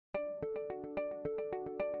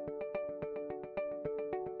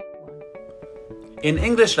In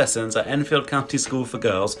English lessons at Enfield County School for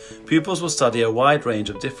Girls, pupils will study a wide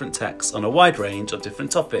range of different texts on a wide range of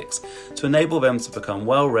different topics to enable them to become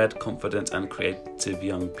well-read, confident and creative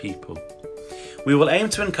young people. We will aim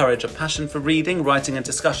to encourage a passion for reading, writing and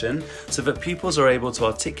discussion so that pupils are able to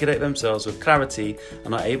articulate themselves with clarity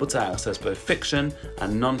and are able to access both fiction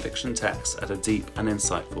and non-fiction texts at a deep and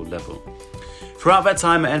insightful level. Throughout their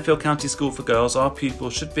time at Enfield County School for Girls, our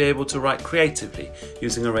pupils should be able to write creatively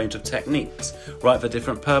using a range of techniques, write for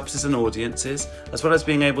different purposes and audiences, as well as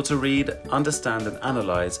being able to read, understand and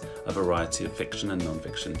analyse a variety of fiction and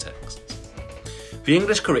non-fiction texts. The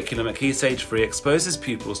English curriculum at ECSfG exposes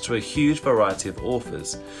pupils to a huge variety of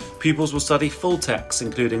authors. Pupils will study full texts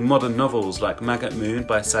including modern novels like Maggot Moon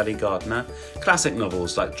by Sally Gardner, classic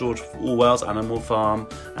novels like George Orwell's Animal Farm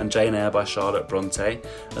and Jane Eyre by Charlotte Bronte,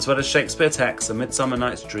 as well as Shakespeare texts A Midsummer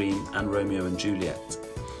Night's Dream and Romeo and Juliet.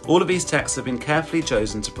 All of these texts have been carefully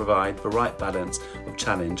chosen to provide the right balance of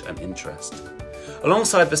challenge and interest.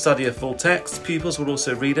 Alongside the study of full text, pupils will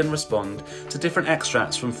also read and respond to different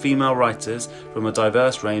extracts from female writers from a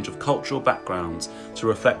diverse range of cultural backgrounds to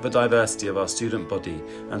reflect the diversity of our student body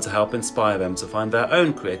and to help inspire them to find their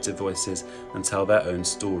own creative voices and tell their own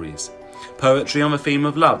stories. Poetry on the theme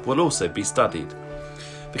of love will also be studied.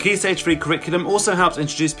 The Key Stage 3 curriculum also helps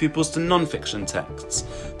introduce pupils to non-fiction texts.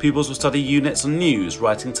 Pupils will study units on news,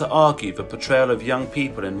 writing to argue, the portrayal of young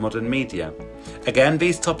people in modern media. Again,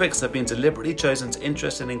 these topics have been deliberately chosen to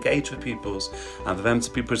interest and engage with pupils and for them to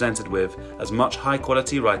be presented with as much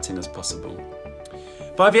high-quality writing as possible.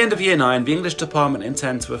 By the end of Year 9, the English department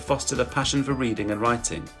intends to have fostered a passion for reading and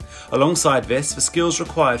writing. Alongside this, the skills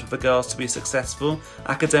required for the girls to be successful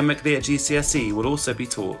academically at GCSE will also be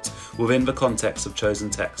taught within the context of chosen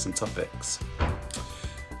texts and topics.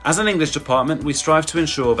 As an English department, we strive to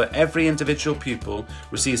ensure that every individual pupil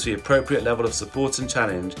receives the appropriate level of support and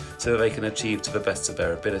challenge so that they can achieve to the best of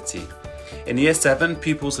their ability. In Year 7,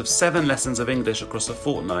 pupils have 7 lessons of English across a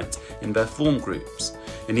fortnight in their form groups.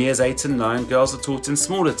 In Years 8 and 9, girls are taught in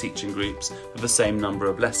smaller teaching groups with the same number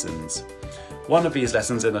of lessons. One of these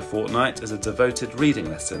lessons in a fortnight is a devoted reading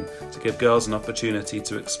lesson to give girls an opportunity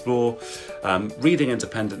to explore reading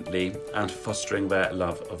independently and fostering their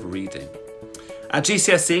love of reading. At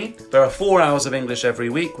GCSE, there are 4 hours of English every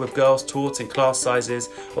week with girls taught in class sizes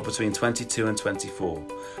of between 22 and 24.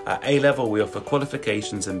 At A-level, we offer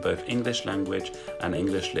qualifications in both English language and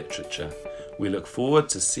English literature. We look forward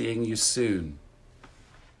to seeing you soon.